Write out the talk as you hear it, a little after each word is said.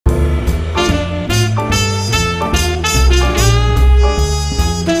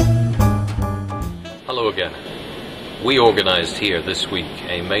We organised here this week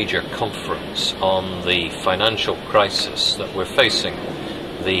a major conference on the financial crisis that we're facing.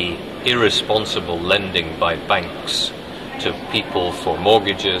 The irresponsible lending by banks to people for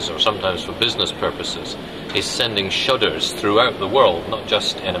mortgages or sometimes for business purposes is sending shudders throughout the world, not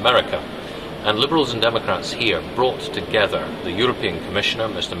just in America. And Liberals and Democrats here brought together the European Commissioner,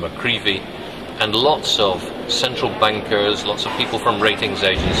 Mr. McCreevy, and lots of central bankers, lots of people from ratings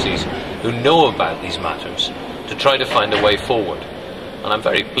agencies who know about these matters to try to find a way forward. And I'm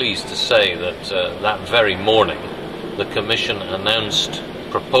very pleased to say that that very morning the Commission announced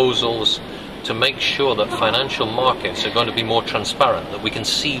proposals to make sure that financial markets are going to be more transparent, that we can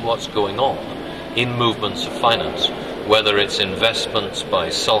see what's going on in movements of finance, whether it's investments by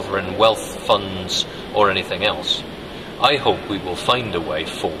sovereign wealth funds or anything else. I hope we will find a way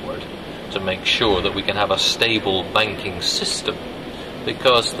forward to make sure that we can have a stable banking system,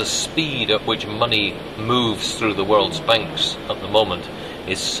 because the speed at which money moves through the world's banks at the moment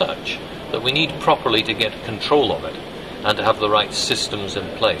is such that we need properly to get control of it and to have the right systems in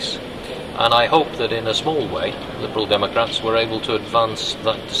place. And I hope that in a small way, Liberal Democrats were able to advance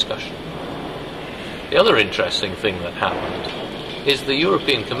that discussion. The other interesting thing that happened is the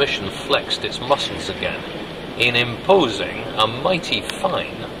European Commission flexed its muscles again in imposing a mighty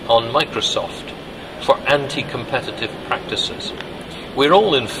fine on Microsoft for anti-competitive practices. We're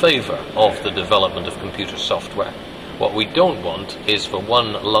all in favour of the development of computer software. What we don't want is for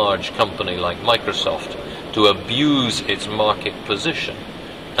one large company like Microsoft to abuse its market position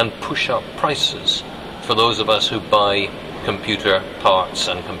and push up prices for those of us who buy computer parts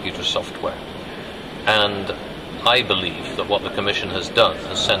and computer software. And I believe that what the Commission has done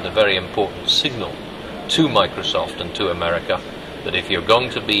has sent a very important signal to Microsoft and to America that if you're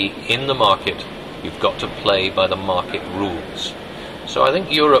going to be in the market, you've got to play by the market rules. So I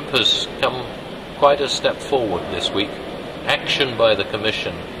think Europe has come quite a step forward this week. Action by the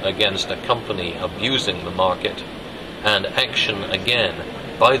Commission against a company abusing the market, and action again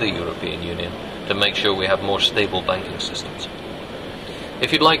by the European Union to make sure we have more stable banking systems.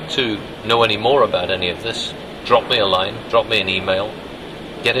 If you'd like to know any more about any of this, drop me a line, drop me an email,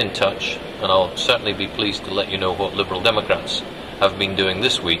 get in touch, and I'll certainly be pleased to let you know what Liberal Democrats have been doing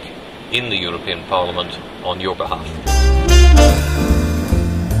this week in the European Parliament on your behalf.